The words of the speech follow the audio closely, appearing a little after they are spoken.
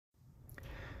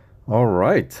All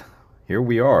right, here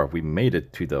we are. We made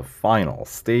it to the final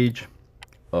stage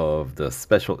of the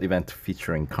special event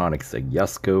featuring Koenigsegg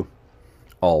Jesko,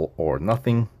 All or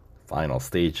Nothing. Final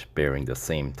stage bearing the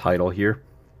same title here.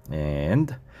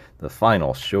 And the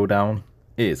final showdown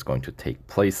is going to take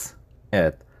place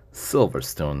at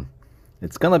Silverstone.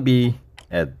 It's gonna be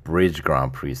at Bridge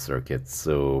Grand Prix circuit,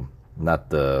 so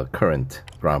not the current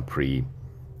Grand Prix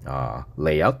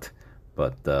layout,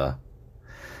 but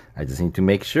I just need to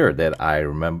make sure that I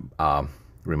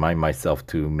remind myself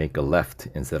to make a left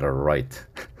instead of a right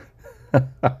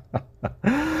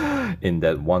in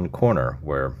that one corner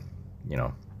where, you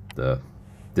know,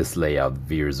 this layout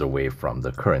veers away from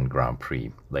the current Grand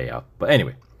Prix layout. But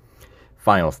anyway,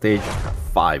 final stage,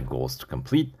 5 goals to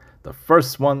complete. The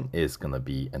first one is gonna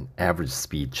be an average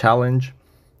speed challenge.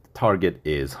 The target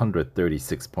is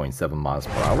 136.7 miles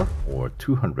per hour or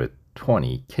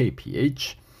 220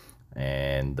 kph.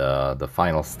 And the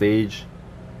final stage,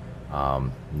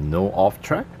 no off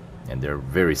track, and they're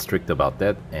very strict about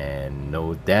that, and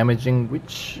no damaging,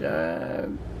 which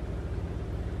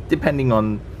depending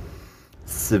on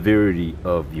severity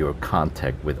of your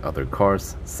contact with other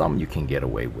cars, some you can get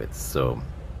away with, so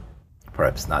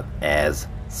perhaps not as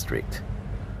strict,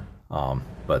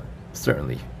 but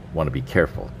certainly want to be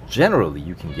careful. Generally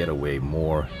you can get away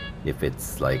more if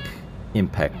it's like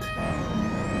impact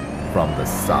from the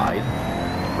side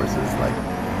versus like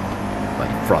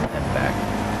front and back,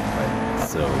 right?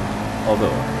 So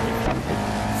although if you hit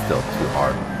still too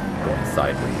hard going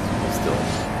sideways, you will still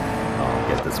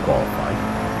get disqualified.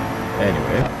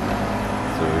 Anyway,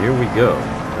 so here we go.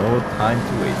 No time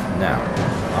to waste now.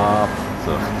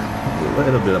 So a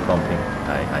little bit of bumping.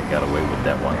 I got away with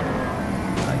that one.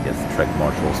 I guess track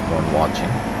marshals weren't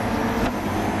watching.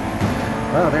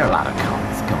 Well, there are a lot of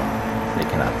counts. Come on. They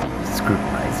cannot be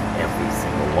scrutinizing every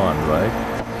single one, right?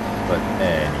 But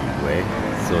anyway,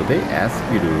 so they ask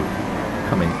you to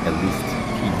come in at least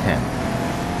P10.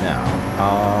 Now,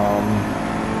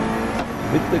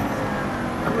 with the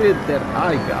grid that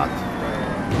I got,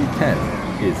 P10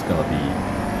 is gonna be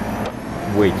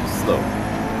way too slow,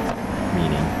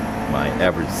 meaning my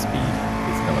average speed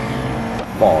is gonna be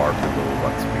far below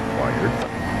what's required.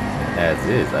 And as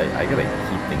is, I gotta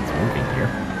keep things moving here.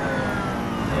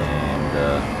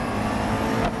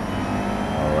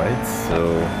 Alright, so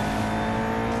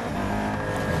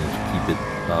I need to keep it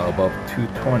above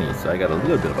 220, so I got a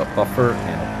little bit of a buffer,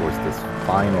 and of course this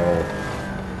final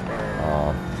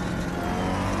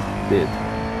bit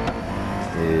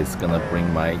is gonna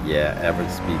bring my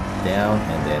average speed down,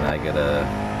 and then I gotta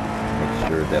make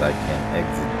sure that I can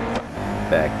exit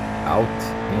back out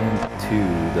into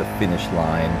the finish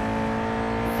line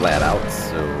flat out,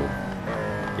 so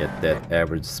get that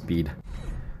average speed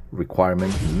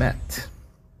requirement met.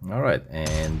 Alright,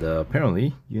 and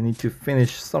apparently you need to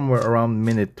finish somewhere around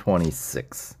minute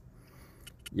 26.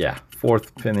 Yeah,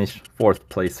 fourth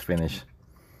place finish.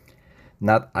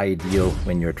 Not ideal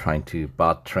when you're trying to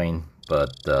bot train,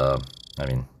 but I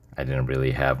mean, I didn't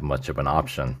really have much of an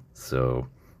option, so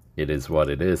it is what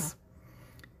it is.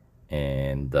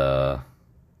 And we're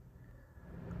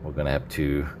gonna have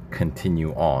to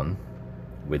continue on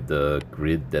with the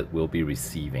grid that we'll be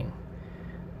receiving.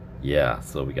 Yeah,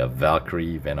 so we got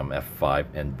Valkyrie, Venom F5,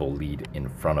 and Bolide in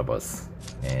front of us.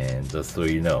 And just so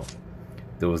you know,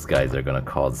 those guys are gonna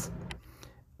cause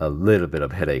a little bit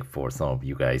of headache for some of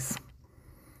you guys.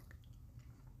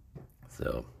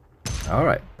 So,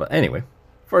 alright, but anyway,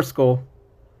 first goal,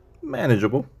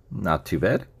 manageable, not too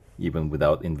bad, even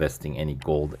without investing any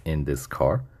gold in this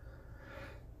car.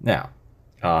 Now,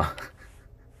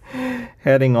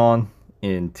 heading on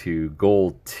into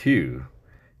goal 2,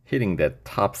 hitting that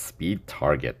top speed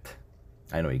target.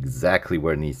 I know exactly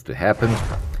where it needs to happen.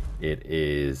 It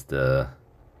is the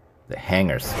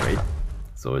hangar straight.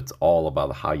 So it's all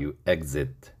about how you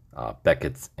exit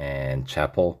Beckett's and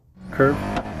Chapel curve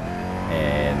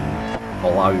and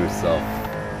allow yourself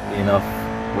enough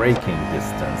braking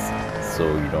distance so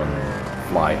you don't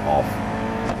fly off,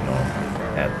 you know,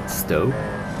 at Stowe.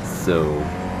 So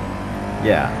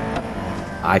yeah,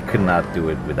 I could not do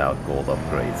it without gold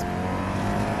upgrades.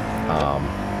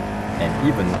 And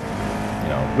even, you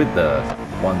know, with the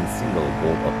one single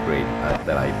gold upgrade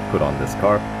that I put on this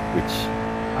car, which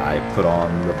I put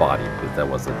on the body because that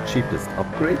was the cheapest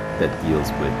upgrade that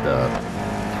deals with the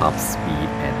top speed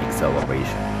and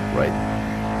acceleration, right?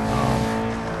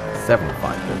 75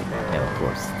 gold, and of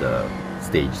course the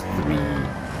stage 3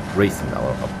 racing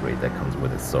dollar upgrade that comes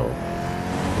with it. So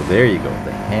there you go,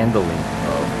 the handling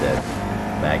of that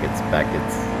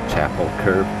Beckett's Chapel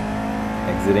curve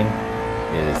exiting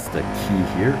is the key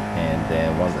here, and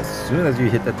then as soon as you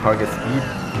hit the target speed,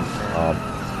 um,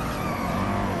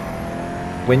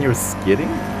 when you're skidding,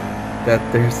 that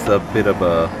there's a bit of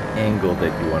a angle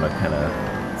that you want to kind of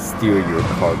steer your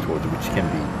car towards, which can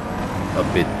be a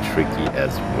bit tricky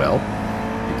as well.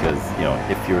 Because, you know,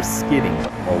 if you're skidding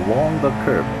along the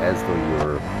curb as though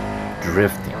you're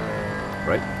drifting,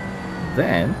 right?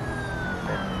 Then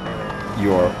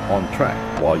you're on track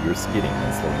while you're skidding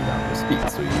and slowing down your speed,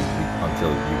 so until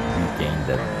you regain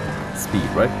that speed,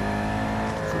 right?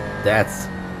 So that's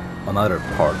another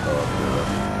part of the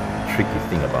tricky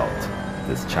thing about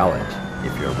this challenge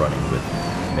if you're running with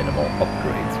minimal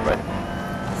upgrades, right?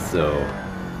 So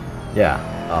yeah,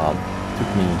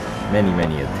 took me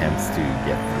many attempts to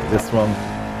get through this one,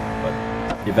 but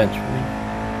eventually,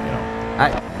 you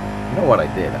know what I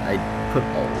did? I put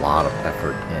a lot of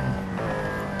effort in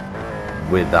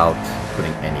without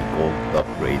putting any gold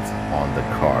upgrades on the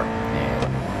car,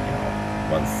 and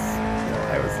once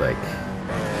I was like,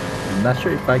 I'm not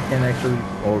sure if I can actually,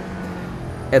 or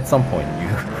at some point you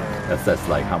assess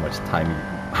like how much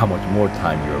more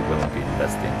time you're willing to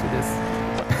invest into this,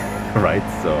 right?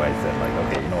 So I said like,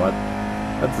 okay, you know what?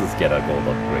 Let's just get a gold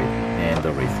upgrade and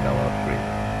the racing hour upgrade.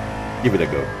 Give it a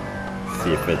go.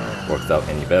 See if it works out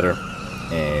any better.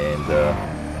 And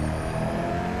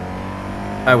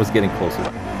I was getting closer.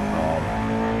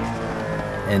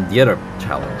 And the other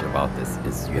challenge about this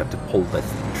is you have to pull this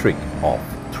trick off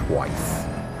twice,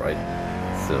 right?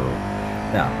 So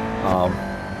now,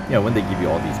 when they give you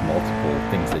all these multiple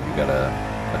things that you gotta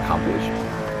accomplish,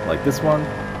 like this one,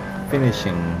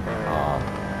 finishing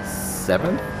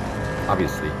 7th,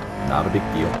 obviously not a big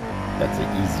deal. That's the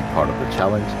easy part of the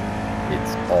challenge.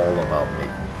 It's all about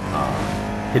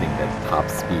hitting that top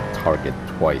speed target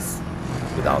twice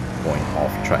without going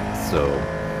off track. So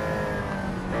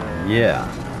yeah,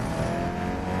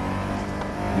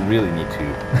 you really need to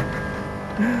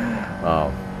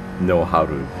know how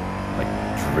to like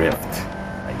drift,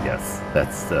 I guess.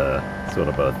 That's sort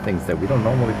of things that we don't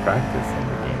normally practice in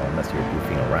the game unless you're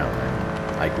goofing around,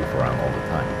 and I goof around all the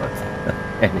time. But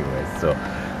anyway, so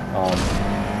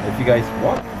if you guys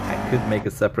want, I could make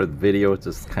a separate video,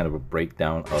 just kind of a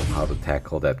breakdown of how to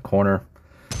tackle that corner,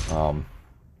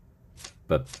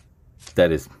 but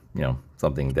that is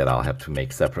something that I'll have to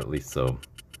make separately, so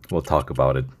we'll talk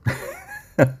about it.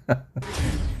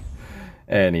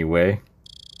 Anyway,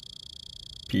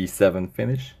 P7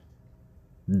 finish,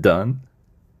 done.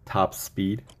 Top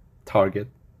speed target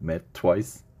met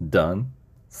twice, done.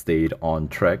 Stayed on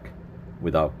track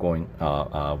without going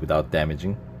without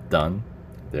damaging, done.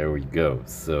 There we go.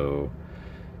 So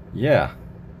yeah,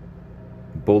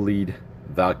 Bolide,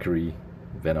 Valkyrie,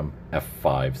 Venom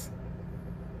F5s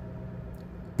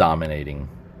dominating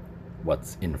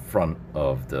what's in front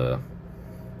of the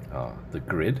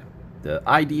grid. The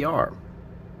IDR,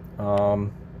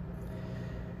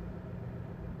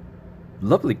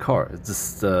 lovely car. It's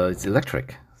just it's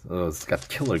electric, so it's got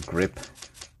killer grip,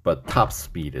 but top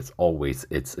speed is always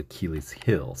its Achilles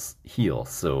heel.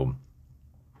 So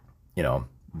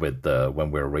with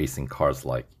when we're racing cars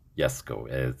like Jesko,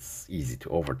 it's easy to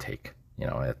overtake,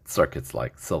 at circuits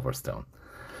like Silverstone.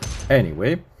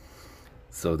 Anyway,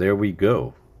 so there we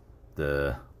go.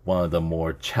 One of the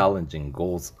more challenging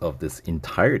goals of this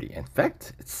entirety. In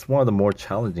fact, it's one of the more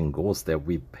challenging goals that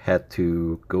we've had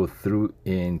to go through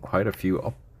in quite a few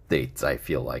updates, I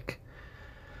feel like.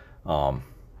 So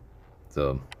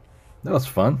that was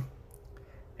fun.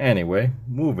 Anyway,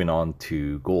 moving on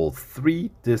to goal 3.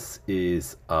 This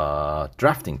is a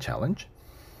drafting challenge,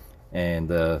 and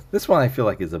this one I feel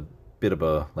like is a bit of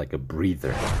a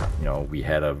breather. We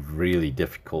had a really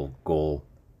difficult goal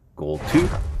 2,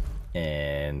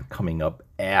 and coming up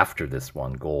after this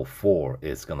one, goal 4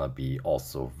 is gonna be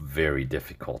also very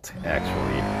difficult.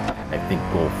 Actually, I think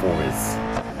goal 4 is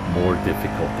more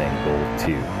difficult than goal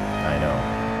 2. I know,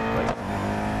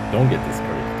 don't get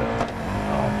discouraged though.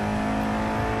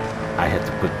 I had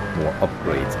to put more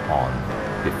upgrades on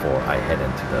before I head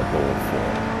into the goal 4.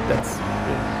 That's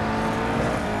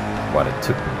what it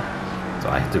took me. So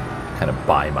I had to kind of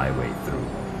buy my way through.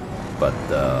 But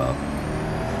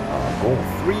goal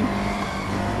 3,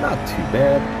 not too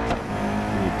bad.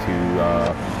 We need to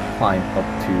climb up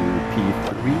to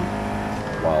P3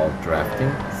 while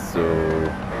drafting. So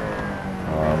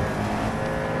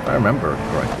if I remember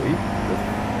correctly, the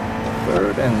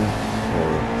third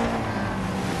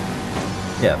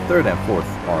and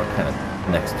fourth are kind of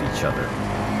next to each other.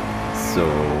 So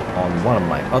on one of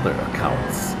my other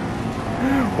accounts,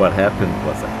 what happened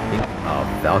was I think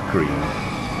Valkyrie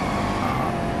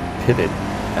pitted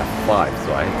F5, so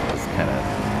I had to just kind of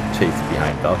chase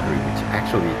behind Valkyrie, which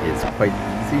actually is quite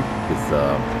easy because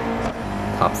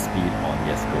top speed on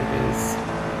Jesko is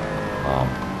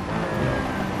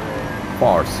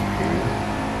far superior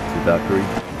to Valkyrie.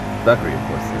 Valkyrie, of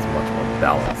course, is much more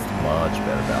balanced, much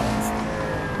better balanced.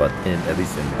 But at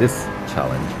least in this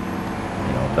challenge,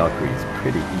 you know, Valkyrie is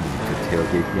pretty easy to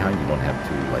tailgate behind. You don't have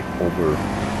to like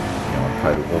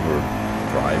try to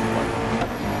overdrive.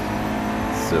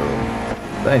 So,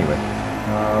 but anyway,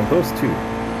 those two,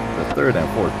 the third and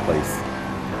fourth place,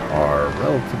 are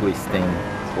relatively staying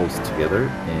close together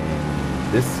in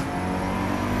this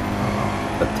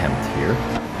attempt here.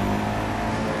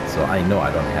 So I know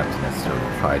I don't have to necessarily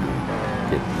try to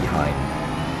get behind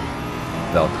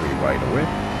Valkyrie right away.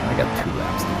 I got 2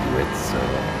 laps to do it, so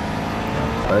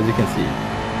but as you can see,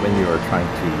 when you are trying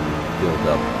to build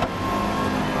up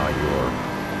your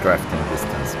drafting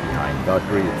distance behind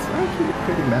Valkyrie, it's actually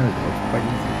pretty manageable. It's quite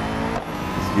easy.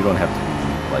 Because you don't have to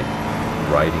be like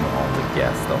riding on the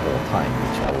gas the whole time,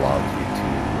 which allows you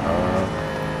to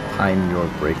time your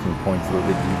braking points a little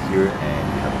bit easier, and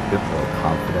you have a bit more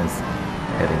confidence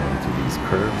heading into these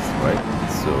curves, right?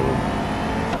 So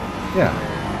yeah,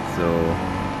 so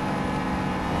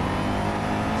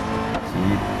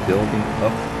keep building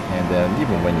up, and then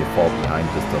even when you fall behind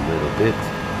just a little bit,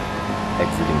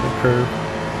 exiting the curve,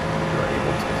 you're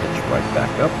able to pitch right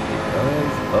back up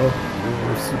because of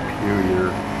your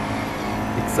superior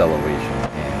acceleration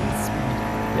and speed.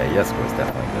 Yeah, Jesko is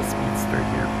definitely the speedster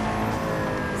here.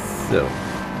 So,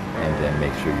 and then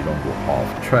make sure you don't go off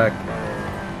track,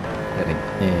 heading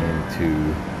into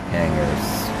hanger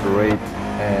straight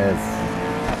as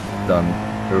done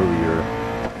earlier.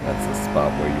 That's the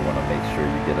spot where you want to make sure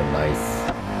you get a nice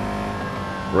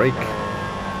break,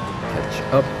 catch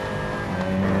up,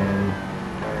 and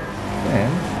then,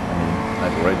 I mean,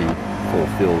 I've already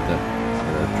fulfilled the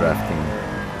drafting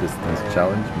distance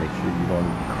challenge. Make sure you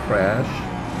don't crash,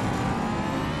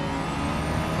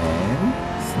 and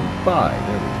sneak by.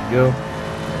 There we go.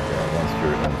 And once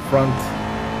you're in front,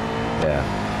 yeah,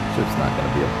 chip's not going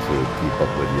to be able to keep up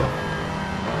with you.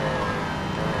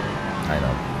 I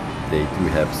know they do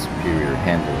have superior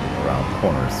handling around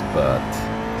corners, but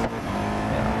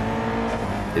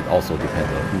yeah, it also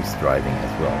depends on who's driving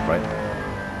as well, right?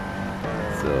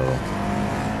 So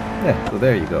yeah, so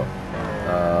there you go.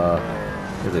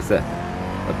 As I said,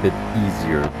 a bit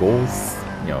easier goals,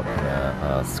 you know, kind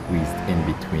of squeezed in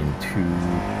between 2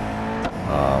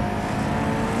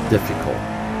 difficult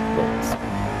goals.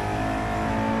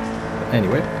 But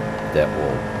anyway, that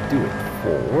will do it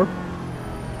for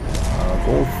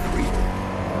goal 3.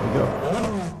 There we go.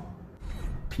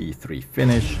 P3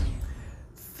 finish.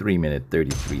 3 minute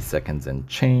 33 seconds and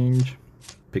change.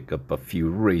 Pick up a few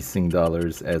racing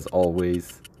dollars as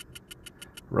always.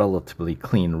 Relatively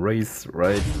clean race,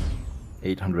 right?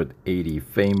 880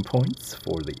 fame points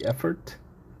for the effort.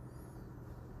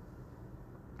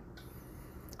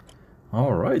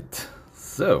 Alright,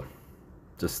 so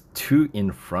just 2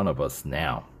 in front of us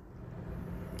now.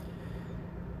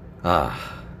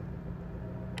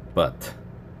 But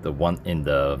the one in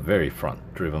the very front,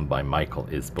 driven by Michael,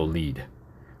 is Bolide,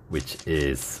 which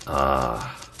is,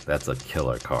 that's a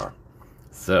killer car.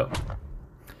 So,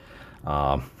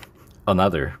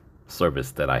 another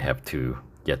service that I have to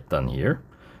get done here,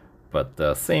 but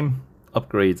the same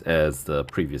upgrades as the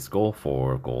previous goal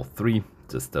for goal 3,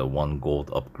 just the 1 gold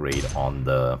upgrade on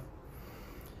the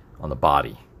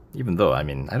body. Even though, I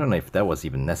mean, I don't know if that was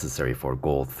even necessary for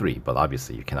goal 3, but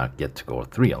obviously you cannot get to goal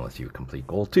 3 unless you complete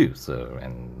goal 2. So,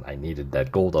 and I needed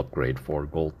that gold upgrade for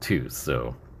goal 2,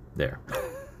 so there.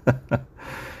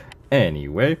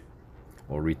 Anyway,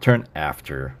 we'll return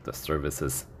after the service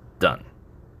is done.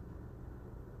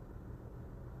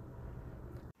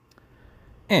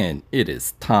 And it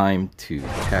is time to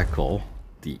tackle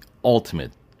the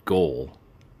ultimate goal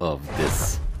of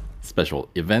this special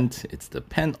event. It's the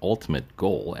penultimate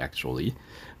goal, actually,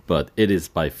 but it is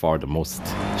by far the most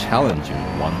challenging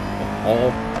one of all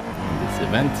in this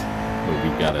event, where we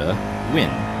gotta win.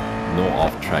 No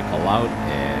off-track allowed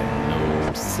and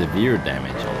no severe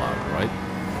damage allowed, right?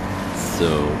 So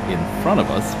in front of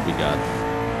us, we got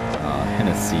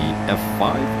Hennessy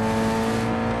F5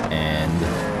 and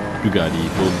Bugatti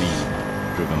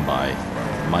Bolide, driven by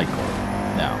Michael.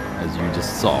 Now, as you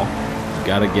just saw, you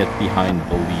gotta get behind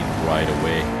Bolide right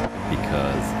away,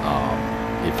 because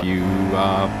if you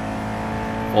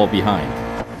fall behind,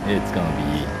 it's gonna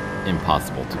be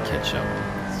impossible to catch up.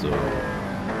 So,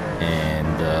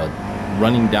 and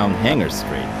running down hanger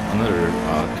straight, another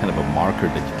kind of a marker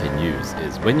that you can use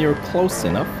is when you're close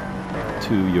enough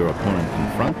to your opponent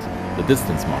in front, the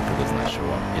distance marker does not show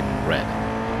up in red.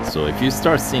 So if you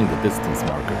start seeing the distance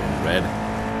marker in red,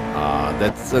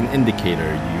 that's an indicator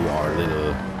you are a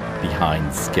little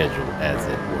behind schedule, as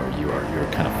it were.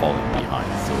 You're kind of falling behind.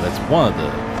 So that's one of the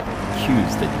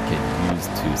cues that you can use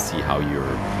to see how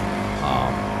you're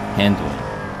handling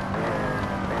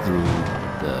through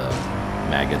the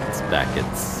Maggots,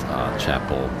 Baggots,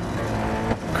 Chapel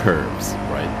curves,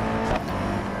 right?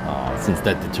 Since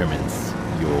that determines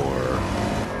your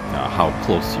how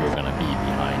close you're gonna be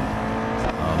behind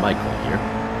Michael here.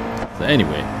 So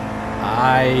anyway,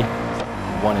 I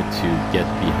wanted to get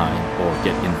behind or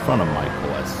get in front of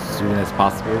Michael as soon as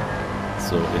possible.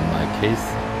 So in my case,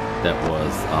 that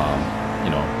was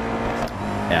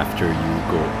after you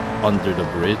go under the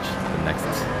bridge, the next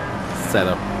set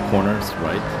of corners,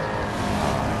 right?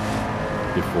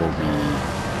 Before we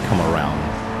come around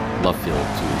Love Field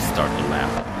to start the lap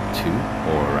 2,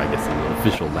 or I guess the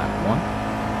official lap 1.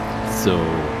 So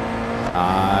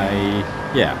I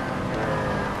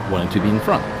wanted to be in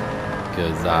front,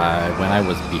 because when I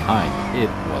was behind, it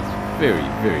was very,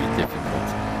 very difficult,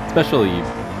 especially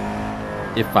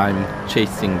if I'm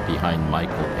chasing behind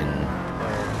Michael in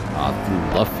through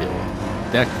Love Field.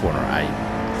 That corner, I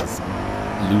just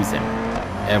lose him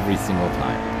every single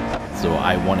time. So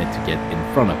I wanted to get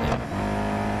in front of him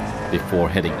before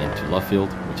heading into Love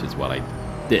Field, which is what I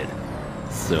did.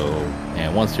 So,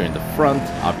 and once you're in the front,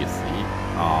 obviously,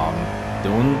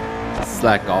 don't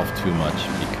slack off too much,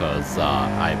 because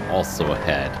I'm also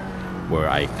ahead, where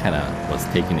I kind of was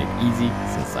taking it easy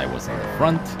since I was in the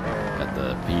front, got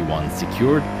the P1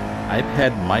 secured. I've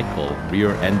had Michael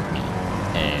rear end me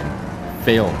and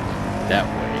fail me that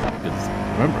way, because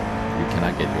remember, you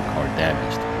cannot get your car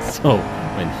damaged. So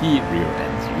when he rear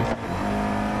ends you,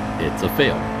 it's a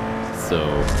fail. So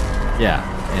yeah,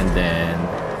 and then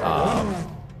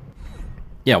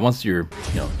once you're,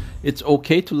 it's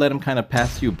okay to let him kind of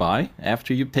pass you by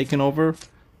after you've taken over,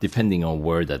 depending on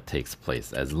where that takes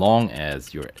place, as long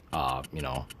as you're,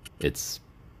 it's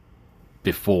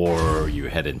before you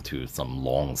head into some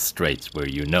long straights where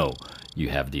you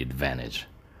have the advantage,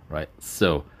 right?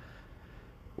 So,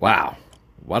 wow,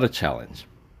 what a challenge.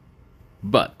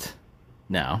 But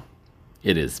now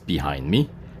it is behind me.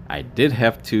 I did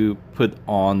have to put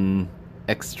on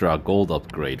extra gold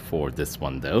upgrade for this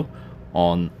one though,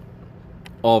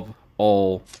 of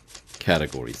all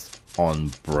categories,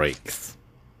 on brakes.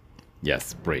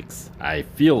 Yes, brakes. I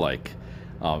feel like,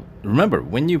 remember,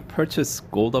 when you purchase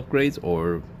gold upgrades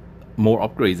or more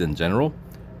upgrades in general,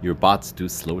 your bots do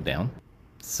slow down.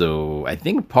 So I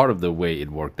think part of the way it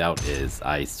worked out is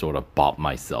I sort of bought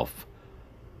myself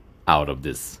out of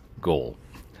this goal.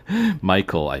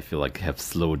 Michael, I feel like, have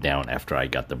slowed down after I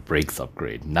got the brakes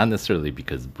upgrade. Not necessarily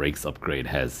because brakes upgrade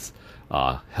has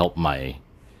helped my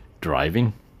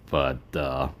driving, but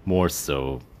more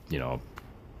so,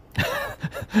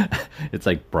 it's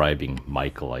like bribing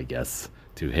Michael, I guess,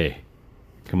 to, hey,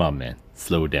 come on, man,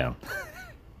 slow down.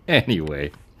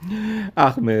 Anyway,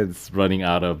 Ahmed's running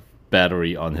out of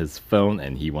battery on his phone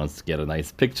and he wants to get a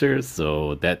nice picture,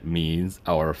 so that means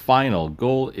our final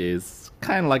goal is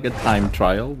kind of like a time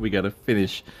trial. We gotta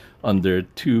finish under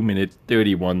 2 minutes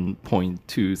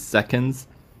 31.2 seconds.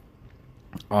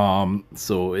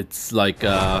 So it's like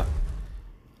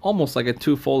almost like a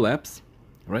 2 full laps,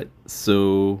 right?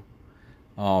 So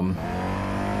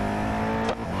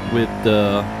with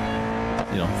the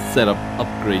setup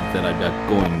upgrades that I've got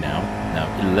going now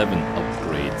 11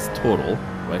 upgrades total,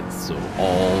 right? So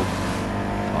all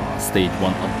stage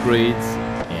 1 upgrades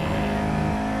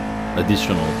and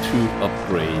additional 2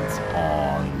 upgrades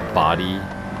on body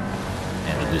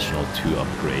and additional 2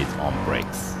 upgrades on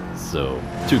brakes. So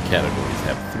 2 categories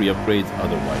have 3 upgrades,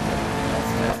 otherwise everything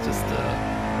else has just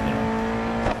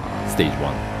stage 1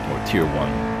 or tier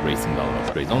 1 racing valve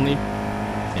upgrades only.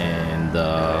 And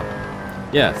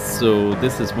yeah, so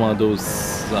this is one of those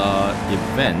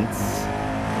events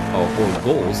or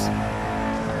goals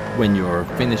when you're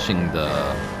finishing the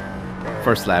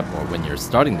first lap or when you're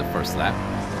starting the first lap.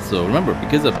 So remember,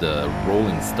 because of the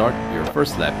rolling start, your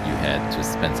first lap, you had to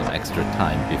spend some extra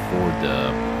time before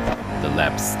the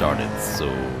lap started. So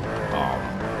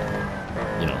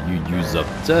you use up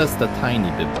just a tiny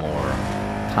bit more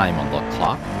time on the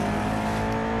clock,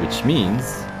 which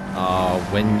means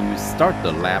when you start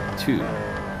the lap 2,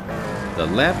 the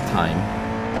lap time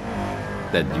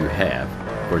that you have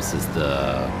versus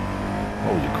the,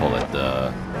 what would you call it,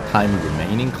 the time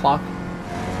remaining clock,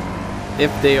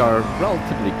 if they are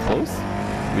relatively close,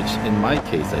 which in my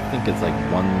case I think it's like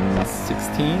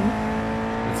 1:16,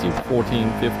 let's see,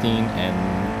 14, 15,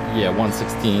 and yeah,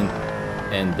 1:16,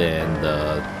 and then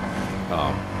the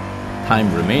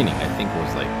time remaining I think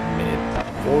was like minute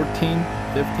 14,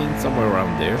 15, somewhere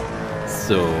around there.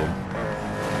 So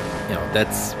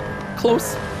that's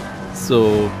close.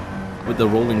 So with the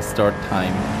rolling start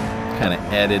time kind of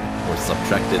added or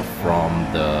subtracted from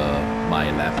my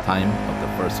lap time of the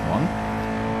first one,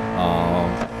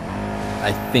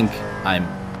 I think I'm,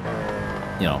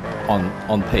 you know,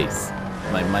 on pace.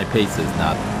 My pace is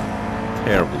not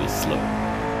terribly slow,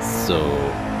 so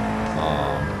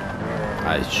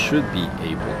I should be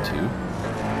able to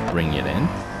bring it in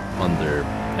under,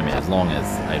 I mean, as long as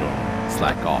I don't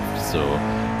slack off. So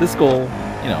this goal,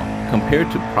 you know,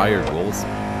 compared to prior goals,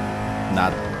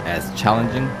 not as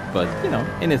challenging, but you know,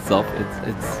 in itself,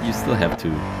 it's you still have to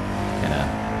kind of,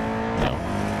 you know,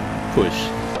 push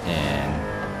and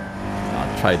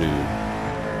try to, you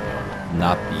know,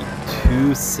 not be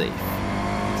too safe.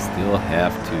 You still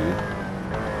have to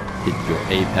hit your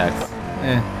apex.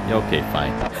 Okay,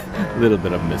 fine. A little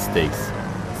bit of mistakes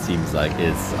seems like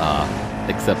is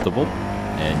acceptable.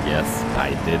 And yes, I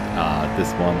did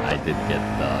this one. I did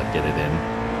get it in.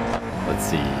 Let's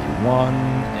see, 1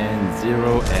 and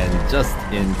 0, and just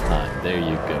in time. There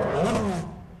you go.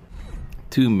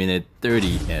 2 minute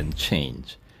 30 and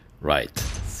change. Right.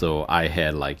 So I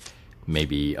had like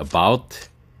maybe about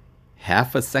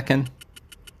half a second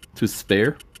to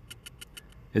spare.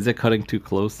 Is it cutting too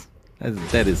close?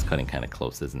 That is cutting kind of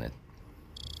close, isn't it?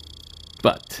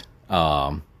 But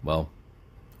well,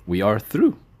 we are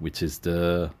through, which is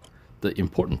the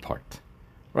important part,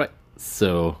 right?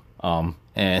 So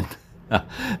and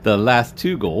the last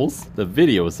two goals, the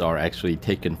videos are actually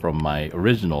taken from my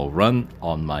original run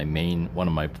on my one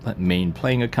of my main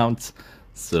playing accounts.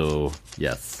 So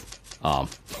yes,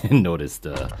 notice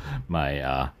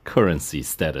my currency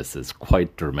status is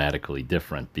quite dramatically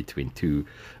different between two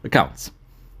accounts.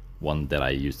 One that I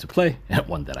used to play and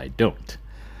one that I don't.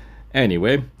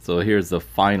 Anyway, so here's the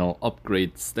final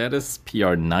upgrade status,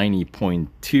 PR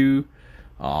 90.2.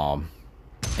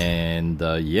 And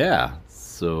yeah,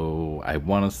 so I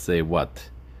want to say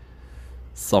what?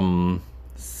 Some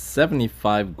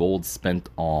 75 gold spent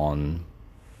on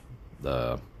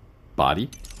the body,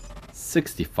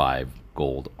 65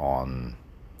 gold on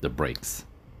the brakes.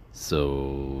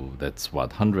 So that's what,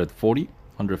 140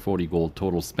 gold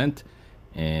total spent.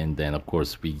 And then of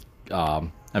course we, I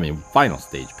mean, final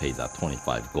stage pays out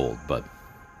 25 gold, but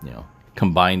you know,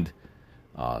 combined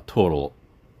total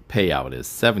payout is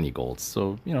 70 gold.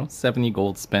 So, you know, 70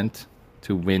 gold spent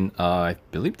to win. I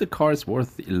believe the car is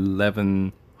worth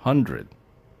 1100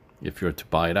 if you're to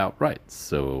buy it outright.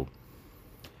 So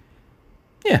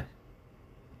yeah,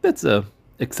 that's a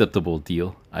acceptable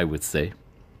deal, I would say.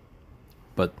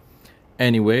 But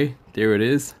anyway, there it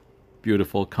is.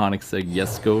 Beautiful Koenigsegg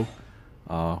Jesko,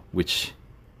 which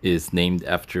is named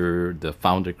after the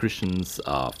founder Christian's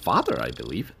father, I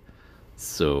believe.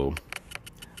 So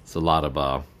it's a lot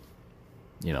of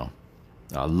you know,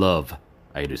 love,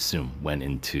 I'd assume, went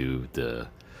into the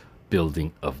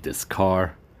building of this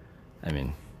car. I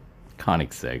mean,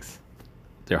 Koenigsegg's,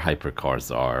 their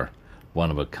hypercars are one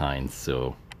of a kind.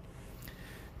 So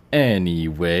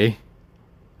anyway,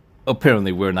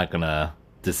 apparently we're not gonna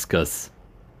discuss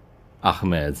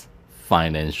Ahmed's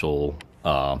financial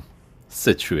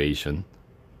situation.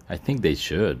 I think they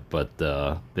should, but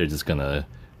they're just gonna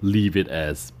leave it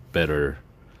as better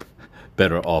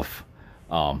off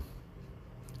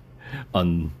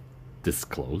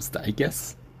undisclosed, I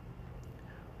guess.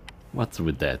 What's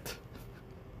with that?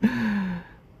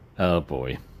 Oh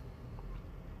boy.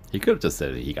 He could have just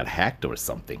said he got hacked or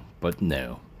something, but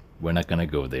no, we're not gonna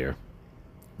go there.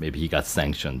 Maybe he got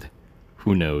sanctioned.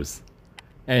 Who knows?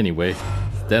 Anyway,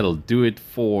 that'll do it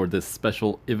for this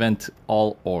special event,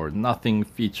 All or Nothing,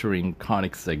 featuring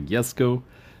Koenigsegg Jesko.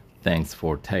 Thanks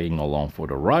for tagging along for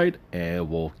the ride, and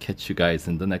we'll catch you guys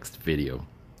in the next video.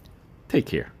 Take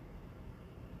care.